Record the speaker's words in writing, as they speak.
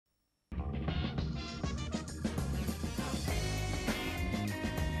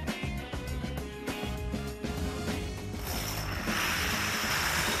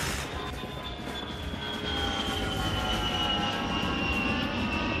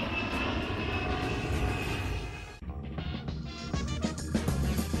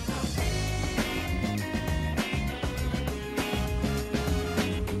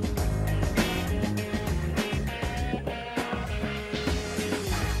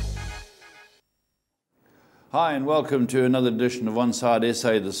Hi and welcome to another edition of One Side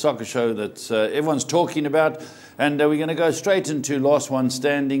SA, the soccer show that everyone's talking about. And we're going to go straight into last one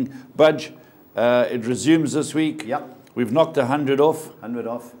standing. Budge, it resumes this week. Yep. We've knocked 100 off. 100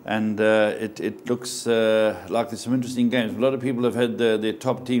 off. And it looks like there's some interesting games. A lot of people have had their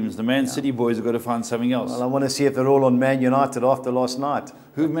top teams. The Man City boys have got to find something else. Well, I want to see if they're all on Man United after last night.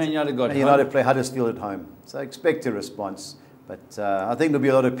 Who've Man United got? Man United play Huddersfield at home. So expect a response. But I think there'll be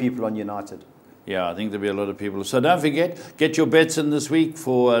a lot of people on United. Yeah, I think there'll be a lot of people. So don't forget, get your bets in this week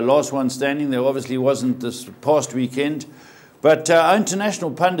for last one standing. There obviously wasn't this past weekend. But our international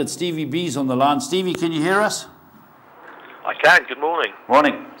pundit, Stevie B's on the line. Stevie, can you hear us? I can. Good morning.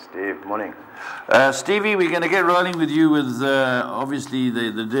 Morning. Steve, morning. Stevie, we're going to get rolling with you with, obviously,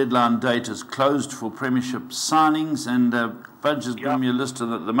 the deadline date is closed for Premiership signings. And Budge has given me a list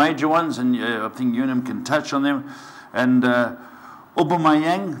of the major ones, and I think you and him can touch on them. And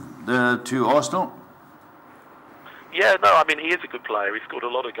Aubameyang to Arsenal. Yeah, no, I mean, he is a good player. He scored a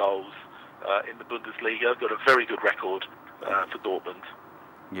lot of goals in the Bundesliga. Got a very good record for Dortmund.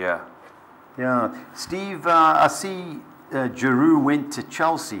 Yeah. Yeah. Steve, I see Giroud went to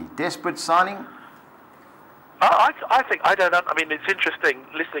Chelsea. Desperate signing? I think, I don't know. I mean, it's interesting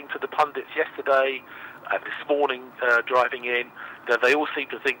listening to the pundits yesterday and this morning driving in, that they all seem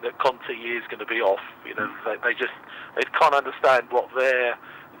to think that Conte is going to be off. You know, they can't understand what their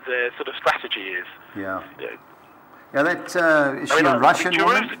sort of strategy is. Yeah. You know, Yeah, that is she a Russian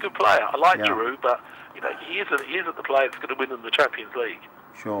woman? Giroud's a good player. I like Giroud, but you know, he isn't the player that's going to win them the Champions League.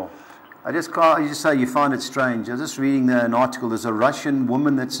 Sure. I just can't. You just say you find it strange. I was just reading an article. There's a Russian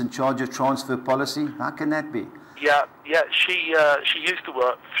woman that's in charge of transfer policy. How can that be? Yeah. She used to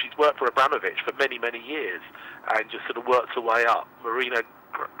work. She's worked for Abramovich for many years, and just sort of worked her way up. Marina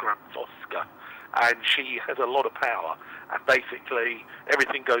Gramovska, and she has a lot of power. And basically,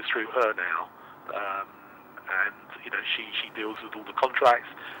 everything goes through her now. And you know, she deals with all the contracts.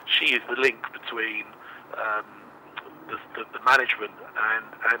 She is the link between the management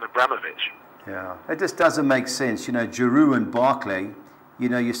and Abramovich. Yeah, it just doesn't make sense. You know, Giroud and Barclay. You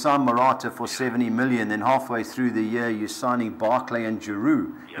know, you sign Morata for 70 million, then halfway through the year you're signing Barclay and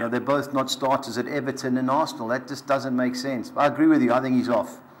Giroud. Yeah. You know, they're both not starters at Everton and Arsenal. That just doesn't make sense. I agree with you. I think he's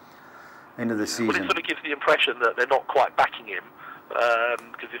off. End of the season. Well, it sort of gives the impression that they're not quite backing him,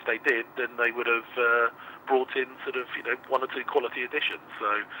 because if they did, then they would have brought in sort of, you know, one or two quality additions.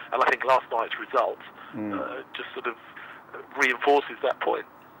 So, and I think last night's result just sort of reinforces that point.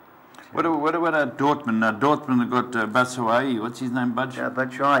 What about Dortmund? Now, Dortmund have got Batshuayi. What's his name, Budge? Yeah,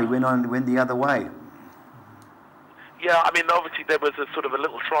 Batshuayi went the other way. Yeah, I mean, obviously there was a sort of a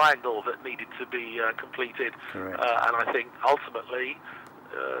little triangle that needed to be completed, and I think ultimately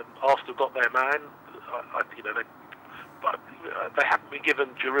Arsenal got their man. You know, they haven't been given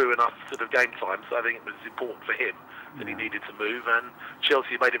Giroud enough sort of game time, so I think it was important for him that he needed to move. And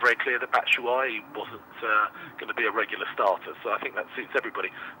Chelsea made it very clear that Batshuayi wasn't going to be a regular starter, so I think that suits everybody.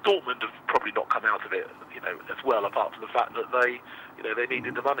 Dortmund have probably not come out of it, you know, as well, apart from the fact that they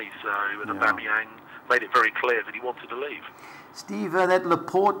needed the money. So, and Aubameyang made it very clear that he wanted to leave. Steve, that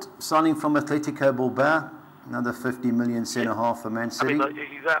Laporte signing from Atletico Bilbao, another 50 million centre-half for Man City.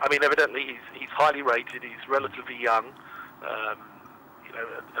 I mean, evidently he's highly rated. He's relatively young. You know,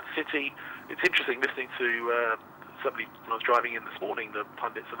 at City, it's interesting listening to somebody when I was driving in this morning, the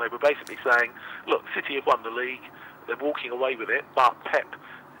pundits, and they were basically saying, look, City have won the league. They're walking away with it, but Pep,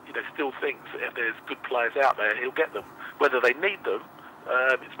 you know, still thinks that if there's good players out there, he'll get them. Whether they need them,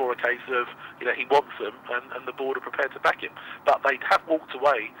 it's more a case of, you know, he wants them, and the board are prepared to back him. But they have walked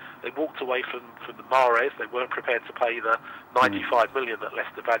away. They walked away from the Mahrez. They weren't prepared to pay the 95 million that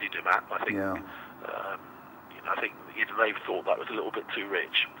Leicester valued him at. I think, you know, I think even they thought that was a little bit too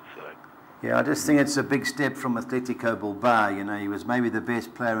rich. So. Yeah, I just think it's a big step from Atletico Bilbao. You know, he was maybe the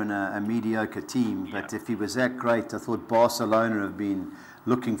best player in a mediocre team, but if he was that great, I thought Barcelona have been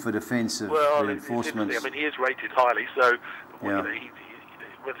looking for defensive reinforcements. I mean, he is rated highly, so you know,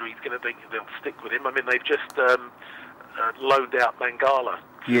 whether he's going to think they'll stick with him. I mean, they've just loaned out Mangala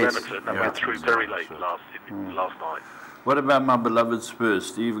to Everton. That went through very late last night. What about my beloved Spurs,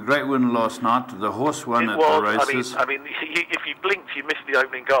 Steve? A great win last night. The horse won at the races. I mean, if you blinked, you missed the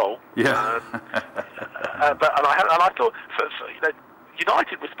opening goal. Yeah. But I thought, you know,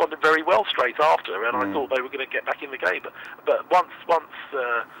 United responded very well straight after, and I thought they were going to get back in the game. But once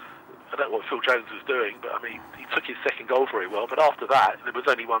I don't know what Phil Jones was doing, but I mean, he took his second goal very well. But after that, there was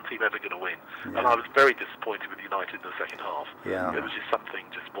only one team ever going to win, and I was very disappointed with United in the second half. Yeah. It was just something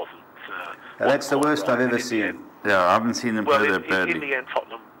just wasn't. That's the worst I've ever seen. Yeah, I haven't seen them play that badly. In the end,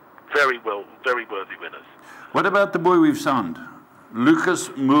 Tottenham, very worthy winners. What about the boy we've signed, Lucas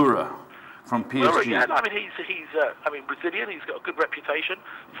Moura? from PSG. Yeah, I mean, he's Brazilian. He's got a good reputation.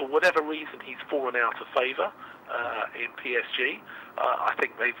 For whatever reason, he's fallen out of favour in PSG. I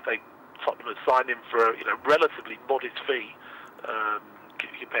think Tottenham has signed him for a relatively modest fee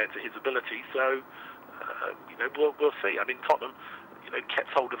compared to his ability. So we'll see. I mean, Tottenham kept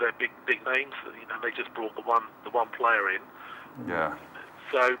hold of their big names. They just brought the one player in. Yeah.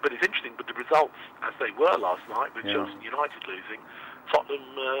 So, but it's interesting with the results as they were last night, with Chelsea United losing. Tottenham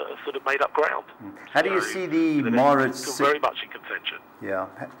sort of made up ground. How do you see the Mahrez? Still very much in contention. Yeah,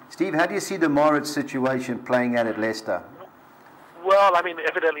 Steve, how do you see the Mahrez situation playing out at Leicester? Well, I mean,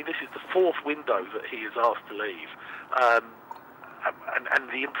 evidently this is the fourth window that he is asked to leave, and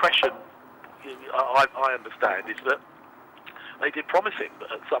the impression I understand is that they did promise him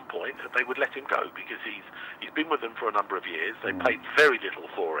at some point that they would let him go because he's been with them for a number of years. They paid very little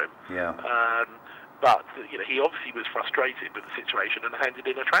for him. Yeah. But he obviously was frustrated with the situation and handed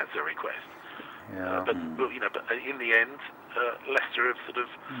in a transfer request. Yeah. But in the end, Leicester have sort of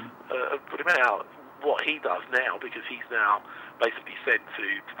put him out. What he does now, because he's now basically said to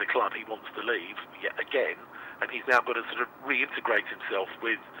the club he wants to leave yet again, and he's now got to sort of reintegrate himself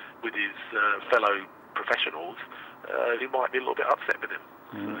with his fellow professionals, who might be a little bit upset with him.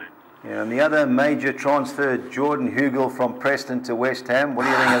 So. Yeah, and the other major transfer, Jordan Hugill from Preston to West Ham. What do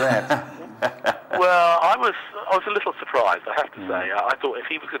you think of that? Well, I was a little surprised, I have to say. I thought if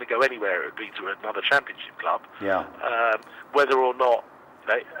he was going to go anywhere, it would be to another Championship club. Yeah. Whether or not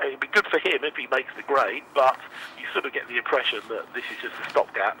it'd be good for him if he makes the grade, but you sort of get the impression that this is just a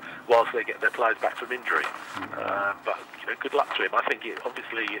stopgap whilst they get their players back from injury. But good luck to him. I think it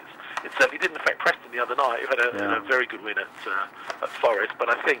certainly didn't affect Preston the other night, who had a very good win at Forest. But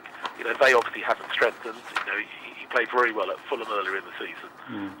I think they obviously haven't strengthened. He played very well at Fulham earlier in the season,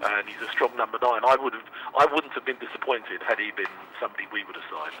 and he's a strong number 9. I wouldn't have been disappointed had he been somebody we would have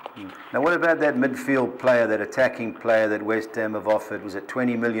signed. Now, what about that midfield player, that attacking player that West Ham have offered? Was it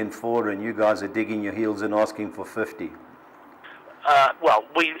 20 million for, and you guys are digging your heels and asking for 50? Well,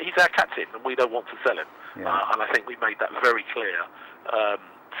 he's our captain, and we don't want to sell him. And I think we made that very clear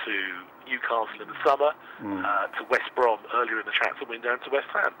to Newcastle in the summer, to West Brom earlier in the transfer window, and to West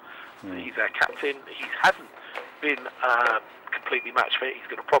Ham. He's our captain. He hasn't been completely match fit. He's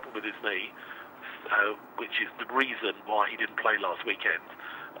got a problem with his knee, which is the reason why he didn't play last weekend.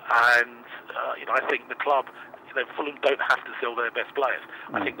 And I think the club, Fulham don't have to sell their best players.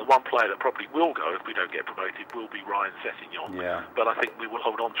 I think the one player that probably will go if we don't get promoted will be Ryan Sessegnon. But I think we will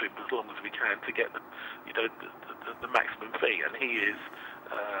hold on to him as long as we can to get the maximum fee. And he is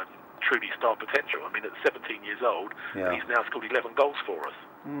truly star potential. I mean, at 17 years old, he's now scored 11 goals for us.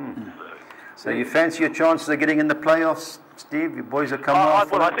 So you fancy your chances of getting in the playoffs, Steve? Your boys are coming off?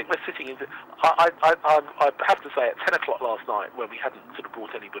 Well, I think we're sitting in... I have to say, at 10 o'clock last night, when we hadn't sort of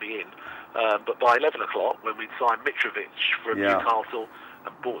brought anybody in, but by 11 o'clock, when we'd signed Mitrovic from Newcastle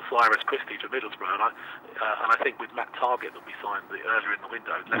and bought Cyrus Christie from Middlesbrough, and I think with Matt Targett that we signed earlier in the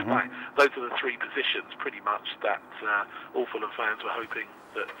window, left back, those are the three positions pretty much that all Fulham fans were hoping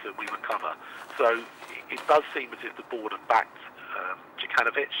that we would cover. So it does seem as if the board have backed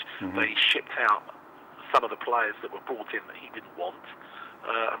Jokanovic. They shipped out some of the players that were brought in that he didn't want,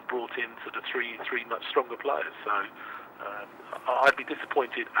 and brought in sort of three much stronger players. So I'd be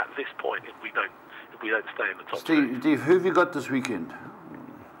disappointed at this point if we don't stay in the top three. Steve, who have you got this weekend?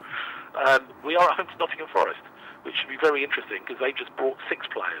 We are at home to Nottingham Forest, which should be very interesting because they just brought 6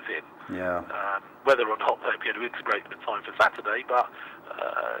 players in. Whether or not they'll be able to integrate them in time for Saturday, but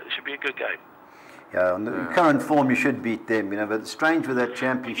it should be a good game. Yeah, on the current form, you should beat them, but it's strange with that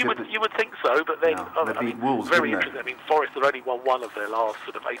championship. You would think so, but then they beat Wolves, very interesting. I mean, Forest have only won one of their last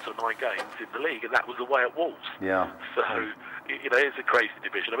sort of 8 or 9 games in the league, and that was away at Wolves. So it's a crazy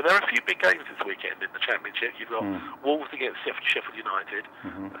division. I mean, there are a few big games this weekend in the championship. You've got Wolves against Sheffield United,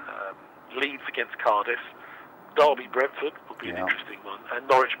 Leeds against Cardiff, Derby Brentford will be an interesting one, and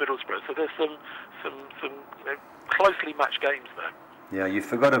Norwich Middlesbrough. So there's some closely matched games there. Yeah, you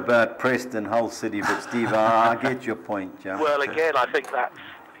forgot about Preston, Hull City, but Steve, I get your point. Well, again, I think that's,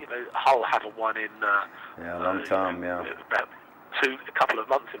 Hull haven't won in a long time, about a couple of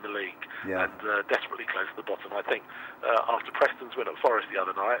months in the league, and desperately close to the bottom. I think after Preston's win at Forest the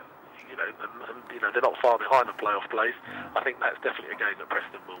other night, and they're not far behind the playoff place. I think that's definitely a game that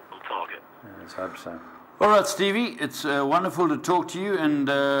Preston will target. Let's hope so. All right, Stevie, it's wonderful to talk to you. And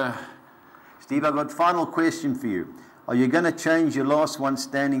Steve, I've got a final question for you. Are you going to change your last one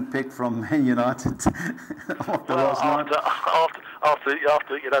standing pick from Man United after last night? After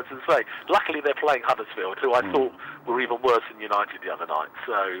to say, luckily they're playing Huddersfield, who I thought were even worse than United the other night.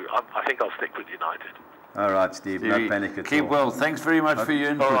 So I think I'll stick with United. All right, Steve. No panic at all. Keep well. Thanks very much for your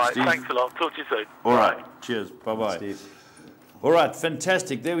input, All right, Steve. thanks a lot. Talk to you soon. All right. Cheers. Bye-bye. Steve. All right,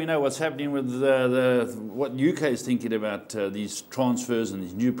 fantastic. There we know what's happening with what UK is thinking about these transfers and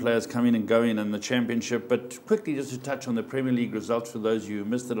these new players coming and going in the Championship. But quickly, just to touch on the Premier League results for those of you who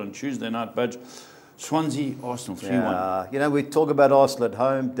missed it on Tuesday night, Budge. Swansea, Arsenal 3-1. Yeah, you know, we talk about Arsenal at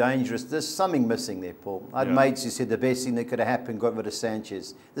home, dangerous. There's something missing there, Paul. I had mates who said the best thing that could have happened, got rid of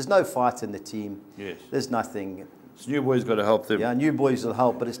Sanchez. There's no fight in the team. Yes. There's nothing. This new boy's got to help them. Yeah, new boys will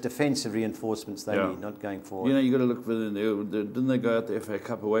help, but it's defensive reinforcements they need, not going forward. You know, you got to look for them. Didn't they go out the FA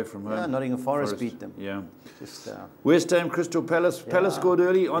Cup away from home? Yeah, Nottingham Forest beat them. Yeah. Just, West Ham, Crystal Palace. Palace scored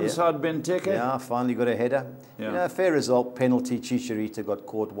early, onside Benteke. Yeah, finally got a header. Yeah. You know, fair result, penalty, Chicharito got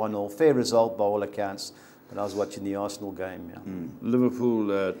caught 1-0. Fair result by all accounts. But I was watching the Arsenal game,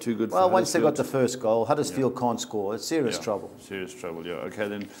 Liverpool, too good for Well, once they Huddersfield. got the first goal, Huddersfield can't score. It's serious trouble. Serious trouble, yeah. Okay,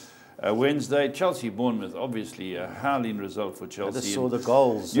 then Wednesday, Chelsea-Bournemouth, obviously a howling result for Chelsea. I just saw the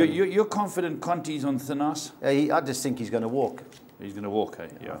goals. You're confident Conte's on thin ice? I just think he's going to walk. He's going to walk, eh?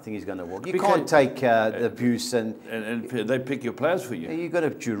 Yeah. I think he's going to walk. You can't take the abuse and they pick your players for you. You got a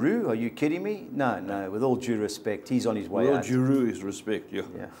Giroud? Are you kidding me? No, no. With all due respect, he's on his way out. Giroud is respect, yeah.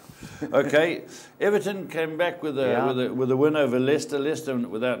 Okay, Everton came back with a win over Leicester. Leicester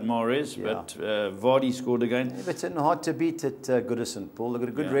without Mahrez, but Vardy scored again. Everton hard to beat at Goodison, Paul. They've got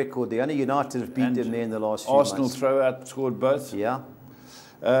a good record there. Only United have beat them there in the last few Arsenal months. throw out scored both. Yeah.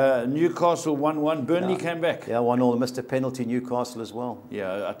 Newcastle 1-1. Burnley came back. Yeah, 1-0. Missed a penalty. Newcastle as well.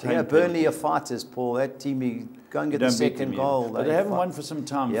 Yeah, Burnley are fighters, Paul. That team, you go and get the second goal. But they haven't won for some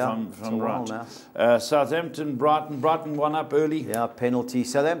time from right. Now. Southampton, Brighton won up early. Yeah, penalty.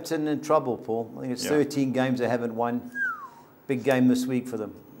 Southampton in trouble, Paul. I think it's 13 games they haven't won. Big game this week for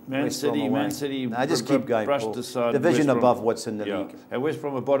them. Man City. No, just keep going, Paul. Aside Division above what's in the league. And West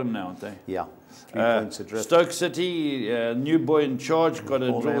Brom are bottom now, aren't they? Yeah. 3 points adrift. Stoke City, new boy in charge, got a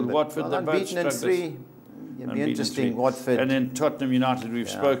draw with Watford. Well, unbeaten in 3. It'll be interesting, Watford. And then Tottenham United we've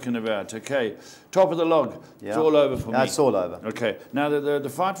spoken about. Okay, top of the log. It's all over for me. It's all over. Okay, now the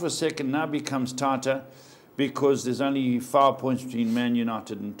fight for second now becomes tighter because there's only 5 points between Man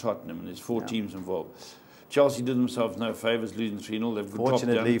United and Tottenham, and there's 4 teams involved. Chelsea did themselves no favours, losing 3-0. They've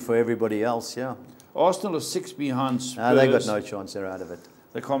Fortunately for everybody else, Arsenal are 6 behind Spurs. No, they've got no chance. They're out of it.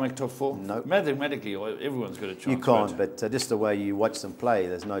 They can't make top 4? No. Mathematically, everyone's got a chance. You can't, but just the way you watch them play,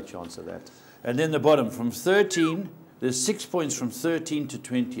 there's no chance of that. And then the bottom, from 13, there's 6 points from 13 to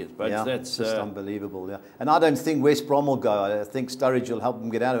 20th. But that's just unbelievable. And I don't think West Brom will go. I think Sturridge will help them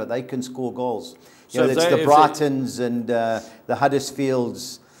get out of it. They can score goals. So it's the Brightons and the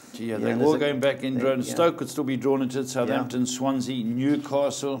Huddersfields. Yeah, they're all going back in. Stoke could still be drawn into it. Southampton, Swansea,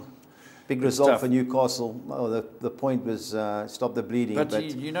 Newcastle. Big result for Newcastle. Oh, the point was stop the bleeding. But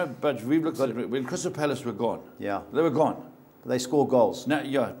you know, we've looked at it. When Crystal Palace were gone, they were gone. They score goals.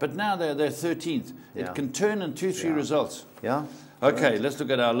 Now, but now they're 13th. It can turn in 2-3 results. Yeah. Okay, let's look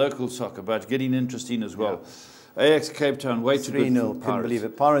at our local soccer, but getting interesting as well. Ajax Cape Town, way too good. 3-0, couldn't believe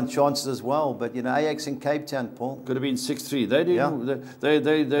it. Pirate chances as well, but you know, Ajax in Cape Town, Paul. Could have been 6-3. They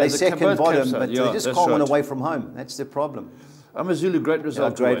do. They second bottom, but they just can't win away from home. That's their problem. Amazulu, great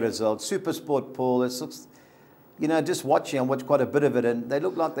result. Great result. Super Sport, Paul. It looks, you know, just watching, I watched quite a bit of it, and they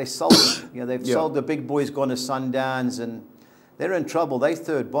look like they sold it. You know, they've sold the big boys, gone to Sundowns, and they're in trouble. They're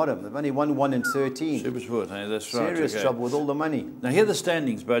third bottom. They've only won 1 in 13. Super Sport, that's right. Serious trouble with all the money. Now, here are the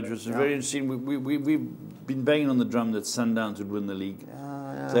standings, Budge, which is very interesting. We've been banging on the drum that Sundowns would win the league.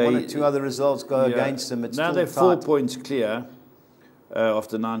 1 or 2 other results go against them. It's now still they're tight. 4 points clear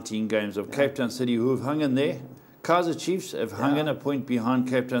after 19 games of Cape Town City, who have hung in there. Kaiser Chiefs have hung in a point behind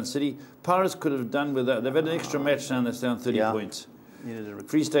Cape Town City. Pirates could have done with that. They've had an extra match now, that's down 30 points.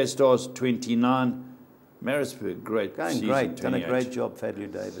 Free State Stars 29. Maritzburg, great season, great, done a great job,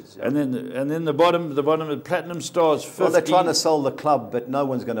 Fadlu Davids. And then the bottom of Platinum Stars 50. Well, they're trying to sell the club, but no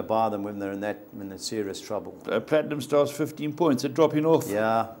one's going to buy them when they're in serious trouble. Platinum Stars 15 points, they're dropping off.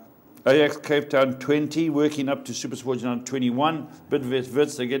 Yeah. Ajax Cape Town 20, working up to Super Sports United 21. Bidvest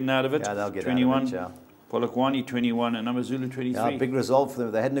Wits, they're getting out of it. Yeah, they'll get 21. out of it, Polokwane 21 and Amazulu 23. Yeah, big result for them.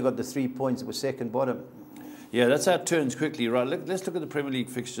 If they hadn't got the 3 points, it was second bottom. Yeah, that's how it turns quickly, right? Let's look at the Premier League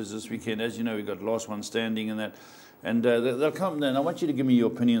fixtures this weekend. As you know, we've got last one standing and that. And they'll come there. And I want you to give me your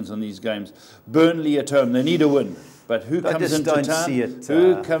opinions on these games. Burnley at home, they need a win. But who comes into town?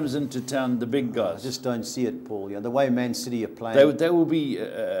 Who comes into town? The big guys. I just don't see it, Paul. You know, the way Man City are playing. They will be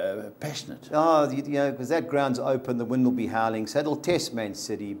passionate. Oh, you know, because that ground's open, the wind will be howling. So it'll test Man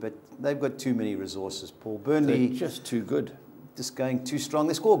City, but they've got too many resources, Paul. Burnley... They're just too good. just going too strong.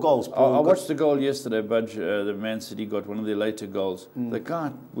 They score goals, Paul. I watched the goal yesterday, Budge. The Man City got one of their later goals. The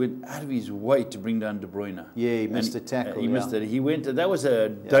guy went out of his way to bring down De Bruyne. Yeah, he missed a tackle. He missed it. He went. That was a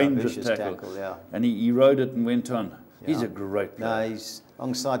dangerous tackle. And he rode it and went on. He's a great player. No, he's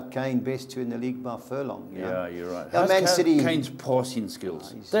alongside Kane, best two in the league by furlong. Yeah, you're right. How's Man City? Kane's passing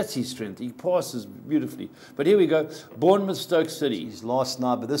skills. That's his strength. He passes beautifully. But here we go. Bournemouth, Stoke City. He's last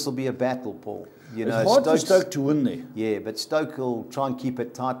night, but this will be a battle, Paul. You know, it's hard for Stoke to win there. Yeah, but Stoke will try and keep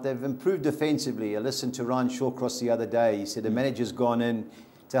it tight. They've improved defensively. I listened to Ryan Shawcross the other day. He said the manager's gone in.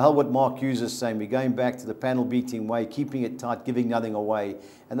 To hell what Mark Hughes is saying. We're going back to the panel beating way, keeping it tight, giving nothing away.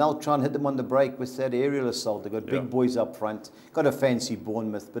 And they'll try and hit them on the break with that aerial assault. They've got big boys up front. Got a fancy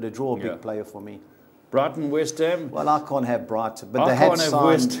Bournemouth, but a draw, a big player for me. Brighton, West Ham. Well, I can't have Brighton. But I can't have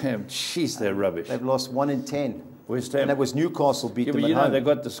West Ham. Jeez, they're rubbish. They've lost 1 in 10. West Ham. And that was Newcastle beat them but at you know, home. they've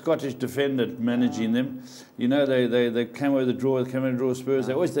got the Scottish defender managing them. You know, they came with the draw, Spurs.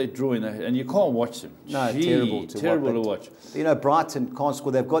 They're drawing, and you can't watch them. No, Gee, terrible to watch. You know, Brighton can't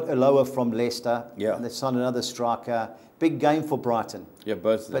score. They've got Aloha from Leicester. Yeah. And they've signed another striker. Big game for Brighton. Yeah,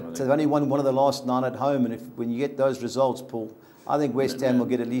 both of them. But they've only won one of the last 9 at home. And when you get those results, Paul, I think West Ham will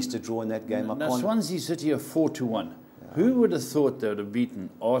get at least a draw in that game. Now, Swansea City are 4-1. Who would have thought they would have beaten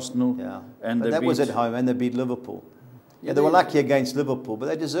Arsenal? Yeah. And but that was at home, and they beat Liverpool. Yeah, they were lucky against Liverpool, but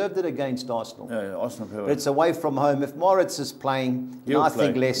they deserved it against Arsenal. Yeah, Arsenal. But it's away from home. If Moritz is playing, I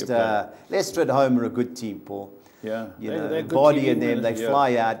think Leicester at home are a good team, Paul. Yeah, you know, body in them, they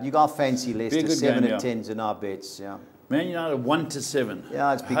fly out. You got fancy Leicester, 7 and 10s in our bets. Yeah. Man United 1-7.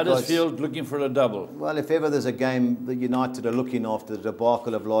 Yeah, it's because Huddersfield looking for a double. Well, if ever there's a game that United are looking after the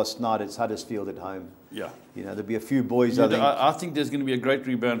debacle of last night, it's Huddersfield at home. Yeah. You know, there'll be a few boys, I think there's going to be a great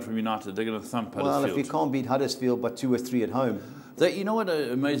rebound from United. They're going to thump Huddersfield. Well, if you can't beat Huddersfield by 2 or 3 at home. You know what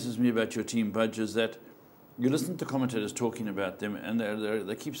amazes me about your team, Budge, is that you listen to commentators talking about them, and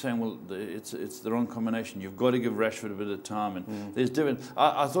they keep saying, well, it's the wrong combination. You've got to give Rashford a bit of time. And there's different.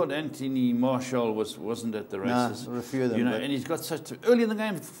 I thought Anthony Martial wasn't at the races. No, a few of them. You know, and he's got early in the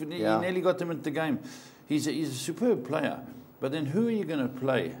game, he nearly got them into the game. He's a superb player. But then who are you going to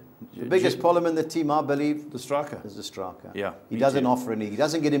play? The biggest problem in the team, I believe, the striker. Is the striker. Yeah, he doesn't offer any. He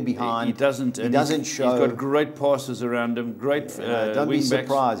doesn't get in behind. He doesn't. He doesn't show. He's got great passes around him. Great. Don't be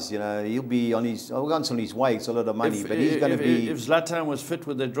surprised. You know, he'll be on his. Once on his way, it's a lot of money, but he's going to be. If Zlatan was fit,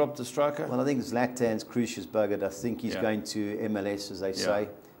 would they drop the striker? Well, I think Zlatan's crucius buggered. I think he's going to MLS, as they say.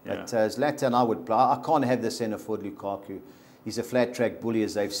 But Zlatan, I would play. I can't have the centre forward Lukaku. He's a flat track bully,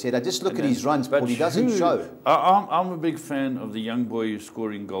 as they've said. I just look at his runs, but he doesn't show. I'm a big fan of the young boy who's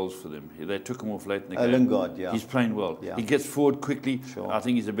scoring goals for them. They took him off late in the game. Lingard, yeah. He's playing well. Yeah. He gets forward quickly. Sure. I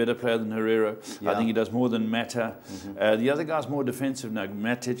think he's a better player than Herrera. Yeah. I think he does more than Mata. The other guy's more defensive now.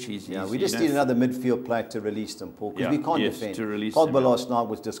 Matic, we just need another midfield player to release them, Paul, because we can't defend. Pogba last night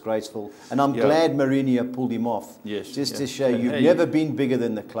was disgraceful, and I'm glad Mourinho pulled him off. Yes. Just to show you've never been bigger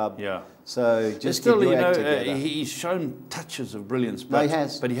than the club. Yeah. So just still, he's shown touches of brilliance, but,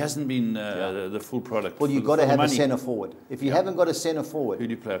 he hasn't been the full product. Well, you've got to have a centre forward. If you haven't got a centre forward, who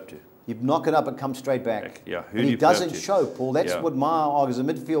do you play up to? You knock it up and come straight back. Yeah, and he doesn't show, Paul. That's what my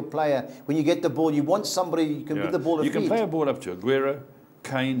argument as a midfield player. When you get the ball, you want somebody you can give the ball a feed. You can play a ball up to Aguero,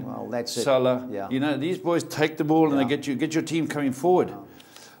 Kane, Salah. Yeah. You know, these boys take the ball and they get your team coming forward.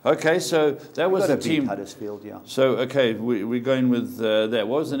 Okay, so that was the team. Huddersfield, So, okay, we're going with that.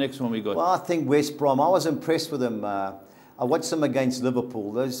 What was the next one we got? Well, I think West Brom. I was impressed with them. I watched them against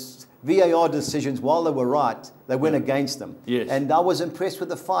Liverpool. Those VAR decisions, while they were right, they went against them. Yes. And I was impressed with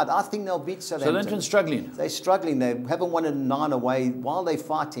the fight. I think they'll beat Southampton. Southampton's struggling. They're struggling. They haven't won in 9 away while they're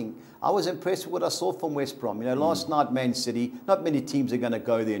fighting. I was impressed with what I saw from West Brom. You know, last night, Man City, not many teams are going to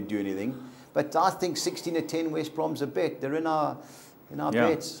go there and do anything. But I think 16-10 West Brom's a bet. They're in our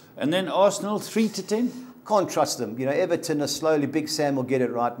bets. And then Arsenal 3-10? Can't trust them. You know, Everton are slowly. Big Sam will get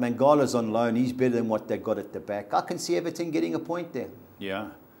it right. Mangala's on loan. He's better than what they've got at the back. I can see Everton getting a point there. Yeah.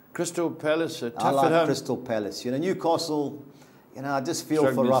 Crystal Palace, tough I like at home. Crystal Palace. You know, Newcastle, you know, I just feel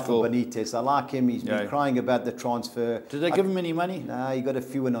for Rafa Benitez. I like him. He's been crying about the transfer. Did they give him any money? No, he got a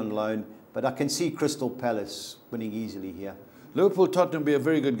few in on loan. But I can see Crystal Palace winning easily here. Liverpool-Tottenham will be a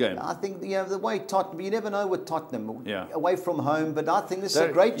very good game. I think, the way Tottenham, you never know with Tottenham, away from home, but I think this is a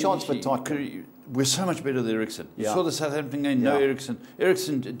great chance for Tottenham. we're so much better than Eriksen. You saw the Southampton game, no Eriksen.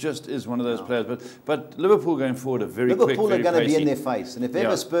 Eriksen just is one of those players. But Liverpool going forward are very quick, Liverpool are going to be in pacey. their face. And if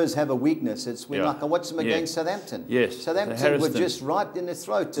ever Spurs have a weakness, it's when, like I watched them against Southampton. Yes. Southampton were just right in the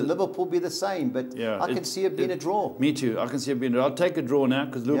throat. To Liverpool be the same. But I can see it being a draw. Me too. I can see it being a draw. I'll take a draw now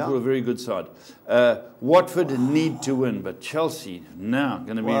because Liverpool are a very good side. Watford need to win, but Chelsea now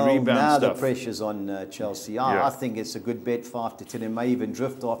going to be rebound now stuff. The pressure's on Chelsea. I think it's a good bet, 5-10. It may even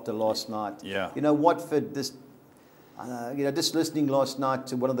drift after last night. Yeah. You know, Watford, just listening last night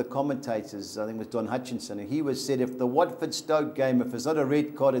to one of the commentators, I think it was Don Hutchinson, and he said if the Watford-Stoke game, if there's not a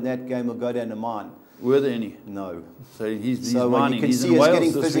red card in that game, will go down to mine. Were there any? No. So he's so mining. You can he's see in it's Wales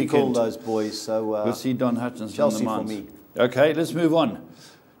getting this physical, weekend. those boys. So we'll see Don Hutchinson Chelsea on the for me. Okay, let's move on.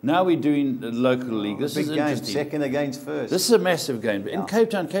 Now we're doing the local league. This big is game, interesting. second against first. This is a massive game. In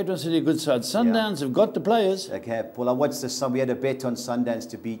Cape Town City a good side. Sundowns have got the players. They have. Well, I watched this. We had a bet on Sundowns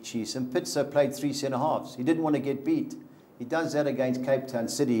to beat Chiefs, and Pitso played 3 centre-halves. He didn't want to get beat. He does that against Cape Town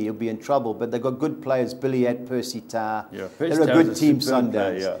City, he'll be in trouble. But they've got good players, Billy at Percy Tar. Yeah, they're a good team,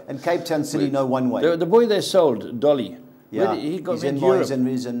 Sundowns. And Cape Town City know one way. The boy they sold, Dolly. Yeah, he's in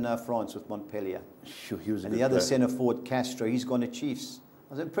France with Montpellier. Sure, he was a and good the other player. centre forward, Castro, he's gone to Chiefs.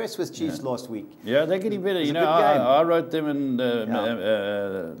 I was impressed with Chiefs last week. Yeah, they're getting better. You know, I wrote them and the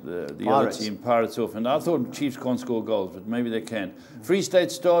other team, Pirates, off, and I thought Chiefs can't score goals, but maybe they can. Free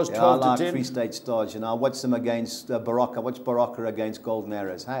State Stars, 12 I like to 10. Free State Stars. You know, I watched them against Baraka. I watched Baraka against Golden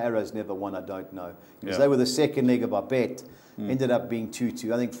Arrows. How Arrows never won, I don't know. Because they were the second leg of our bet. Ended up being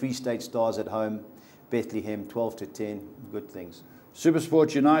 2-2. I think Free State Stars at home, Bethlehem, 12 to 10. Good things.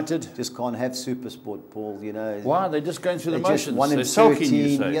 Supersport United. Just can't have Supersport, Paul, you know. Why? They're just going through the motions. They're 13. Sulking,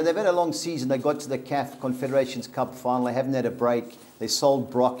 you say. Yeah, they've had a long season. They got to the CAF Confederations Cup final. They haven't had a break. They sold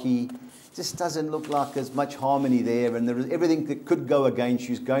Brocky. Just doesn't look like there's much harmony there. And everything that could go against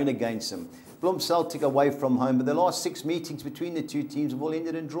you is going against them. Blom Celtic away from home. But the last 6 meetings between the two teams have all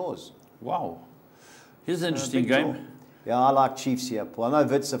ended in draws. Wow. Here's an interesting game. Draw. Yeah, I like Chiefs here, Paul. I know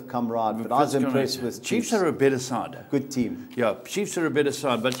Wits have come right, but I was impressed with Chiefs. Chiefs are a better side. Good team. Yeah, Chiefs are a better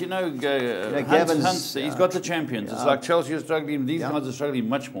side. But, you know, Gavin's, he's got the champions. It's like Chelsea are struggling. These guys are struggling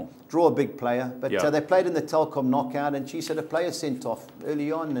much more. Draw a big player. But they played in the Telkom knockout, and Chiefs had a player sent off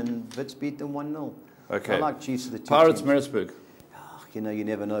early on, and Wits beat them 1-0. Okay. I like Chiefs of the two Pirates, teams. Maritzburg. You know, you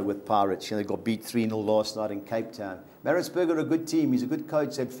never know with Pirates. You know, they got beat 3-0 last night in Cape Town. Maritzburg are a good team. He's a good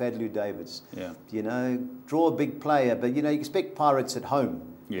coach, said Fadlu Davids. Yeah. You know, draw a big player, but, you know, you expect Pirates at home.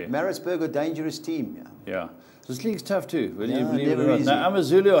 Yeah. Maritzburg are a dangerous team. Yeah. This league's tough too. Will you Yeah, believe it never or not? easy. Now,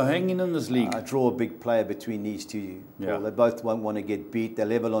 Amazulu are hanging in this league. I draw a big player between these two. Yeah. They both won't want to get beat. They're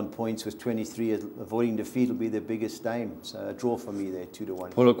level on points with 23. Avoiding defeat will be their biggest aim. So a draw for me there,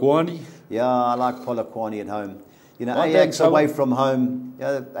 2-1. Polokwane. Yeah, I like Polokwane at home. You know, Aren't Ajax they away from home. You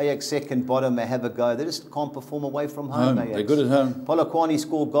know, Ajax second bottom, they have a go. They just can't perform away from home. Ajax. They're good at home. Polokwane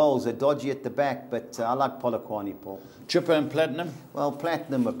score goals. They're dodgy at the back, but I like Polokwane, Paul. Chipper and Platinum. Well,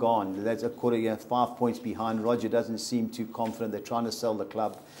 Platinum are gone. That's a quarter, 5 points behind. Roger doesn't seem too confident. They're trying to sell the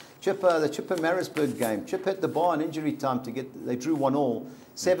club. The Chipper Maritzburg game. Chip hit the bar in injury time to get. They drew 1-1.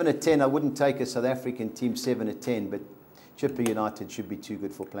 7-10. I wouldn't take a South African team 7-10, but Chipper United should be too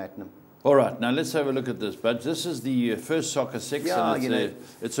good for Platinum. All right, now let's have a look at this. But this is the first Soccer 6, and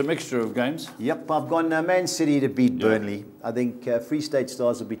it's a mixture of games. Yep, I've gone Man City to beat Burnley. I think Free State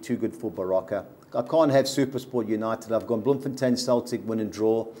Stars will be too good for Baraka. I can't have Supersport United. I've gone Bloemfontein Celtic win and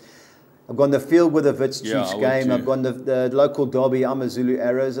draw. I've gone the field with the Wits Chiefs game. I've gone the local derby Amazulu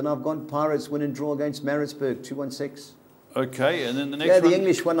Arrows, and I've gone Pirates win and draw against Maritzburg 2-1-6. Okay, and then the next one? The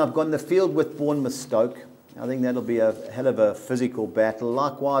English one, I've gone the field with Bournemouth Stoke. I think that'll be a hell of a physical battle.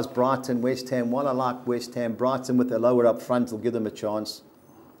 Likewise, Brighton, West Ham. While I like West Ham, Brighton with the lower up front will give them a chance.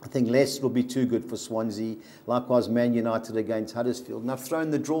 I think Leicester will be too good for Swansea. Likewise, Man United against Huddersfield. And I've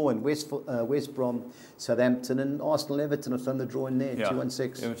thrown the draw in West Brom, Southampton, and Arsenal Everton. I've thrown the draw in there,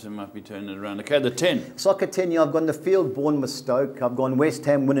 2-1-6. Everton might be turning it around. Okay, the 10. Soccer 10, I've gone the field, Bournemouth Stoke. I've gone West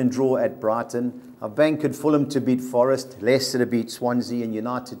Ham win and draw at Brighton. I've bankered Fulham to beat Forest, Leicester to beat Swansea, and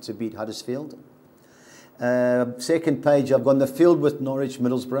United to beat Huddersfield. Second page, I've gone the field with Norwich,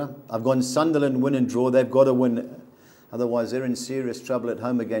 Middlesbrough. I've gone Sunderland win and draw. They've got to win. Otherwise, they're in serious trouble at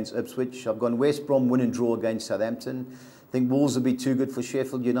home against Ipswich. I've gone West Brom win and draw against Southampton. I think Wolves will be too good for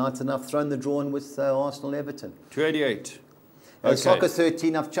Sheffield United. And I've thrown the draw in with Arsenal Everton. 288. Okay. Soccer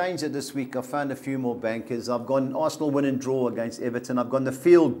 13, I've changed it this week. I've found a few more bankers. I've gone Arsenal win and draw against Everton. I've gone the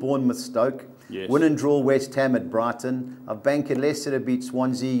field, Bournemouth Stoke. Yes. Win and draw West Ham at Brighton. I've banked Leicester to beat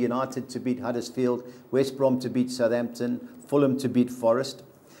Swansea, United to beat Huddersfield, West Brom to beat Southampton, Fulham to beat Forest.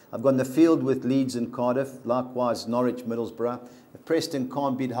 I've gone the field with Leeds and Cardiff. Likewise, Norwich, Middlesbrough. If Preston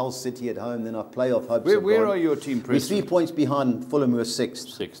can't beat Hull City at home, then our playoff hopes Where are your team, Preston? We're 3 points behind Fulham, who are sixth.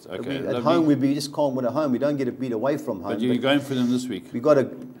 Sixth, okay. At home, we just can't win at home. We don't get a beat away from home. But you're going for them this week? We've got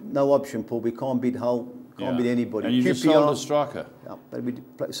no option, Paul. We can't beat Hull, can't beat anybody. And you just sold a striker? Yeah, but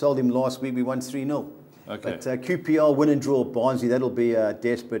we sold him last week. We won 3-0. Okay. But QPR win and draw Barnsley, that'll be a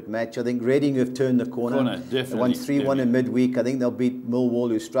desperate match. I think Reading have turned the corner. Definitely. They won 3-1 in midweek. I think they'll beat Millwall,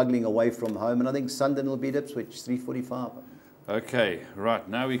 who's struggling away from home. And I think Sunderland will beat Ipswich, 3:45. Okay, right.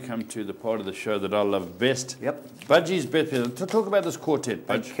 Now we come to the part of the show that I love best. Yep. Budgie's bet. To talk about this quartet,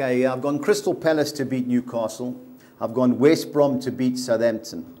 Budge. Okay, I've gone Crystal Palace to beat Newcastle. I've gone West Brom to beat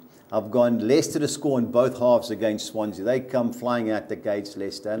Southampton. I've gone Leicester to score in both halves against Swansea. They come flying out the gates,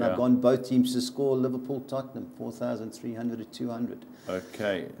 Leicester. And I've gone both teams to score Liverpool-Tottenham, 4,300 to 200.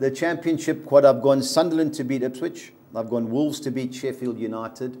 Okay. The Championship quad, I've gone Sunderland to beat Ipswich. I've gone Wolves to beat Sheffield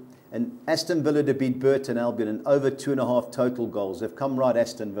United. And Aston Villa to beat Burton Albion, and over 2.5 total goals. They've come right,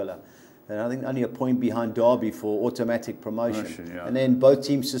 Aston Villa. And I think only a point behind Derby for automatic promotion. And then both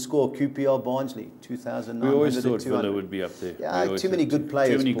teams to score, QPR Barnsley, 2,900 We always thought to 200. Villa would be up there. Yeah, too many good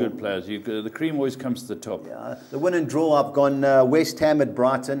players. Too many Paul. good players. The cream always comes to the top. Yeah, the win and draw, I've gone West Ham at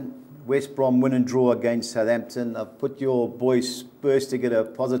Brighton, West Brom win and draw against Southampton. I've put your boys Spurs to get a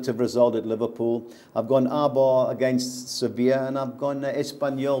positive result at Liverpool. I've gone Arbar against Sevilla, and I've gone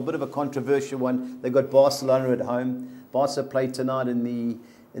Espanyol, bit of a controversial one. They've got Barcelona at home. Barca play tonight in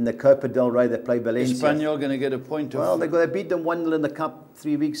the Copa del Rey. They play Valencia. Espanyol going to get a point? Well, they beat them 1-0 in the Cup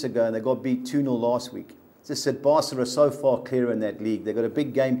 3 weeks ago, and they got beat 2-0 last week. Just said Barca are so far clear in that league. They've got a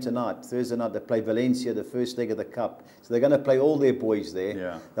big game tonight, Thursday night. They play Valencia, the first leg of the Cup. So they're going to play all their boys there.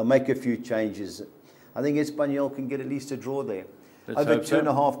 Yeah. They'll make a few changes. I think Espanyol can get at least a draw there. Let's Over hope so.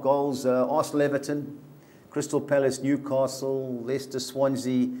 2.5 goals. Arsenal, Everton, Crystal Palace, Newcastle, Leicester,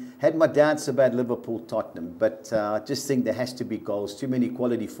 Swansea. Had my doubts about Liverpool, Tottenham, but I just think there has to be goals. Too many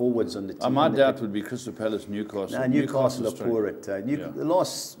quality forwards on the team. My doubt would be Crystal Palace, Newcastle. No, Newcastle are poor at the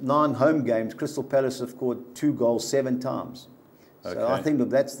last 9 home games. Crystal Palace have scored 2 goals 7 times. So I think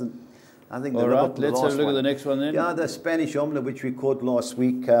that's the. I think all right, let's have a look at the next one then. Yeah, the Spanish omelette, which we caught last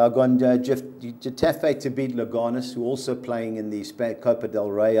week. I've gone Getafe to beat Leganes, who are also playing in the Copa del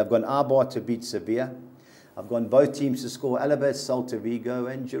Rey. I've gone Arbar to beat Sevilla. I've gone both teams to score Alaves, Celta Vigo,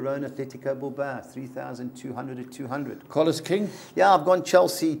 and Girona, Atletico Bilbao, 3,200 to 200. Collis King? Yeah, I've gone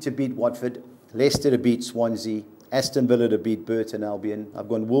Chelsea to beat Watford, Leicester to beat Swansea, Aston Villa to beat Burton Albion. I've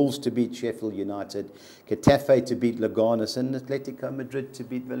gone Wolves to beat Sheffield United, Getafe to beat Leganes, and Atletico Madrid to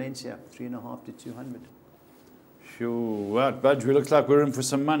beat Valencia, 3.5 to 200. Sure. Right, Budge, we look like we're in for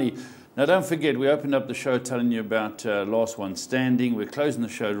some money. Now, don't forget, we opened up the show telling you about last one standing. We're closing the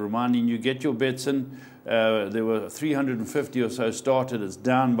show reminding you, get your bets in. There were 350 or so started. It's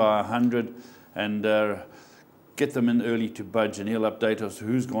down by 100. And get them in early to Budge, and he'll update us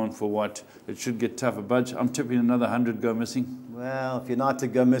who's gone for what. It should get tougher. Budge, I'm tipping another 100 go missing. Well, if you're not to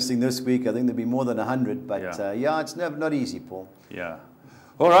go missing this week, I think there'll be more than 100. But yeah, it's not easy, Paul. Yeah.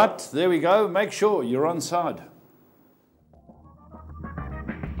 All right, there we go. Make sure you're on side.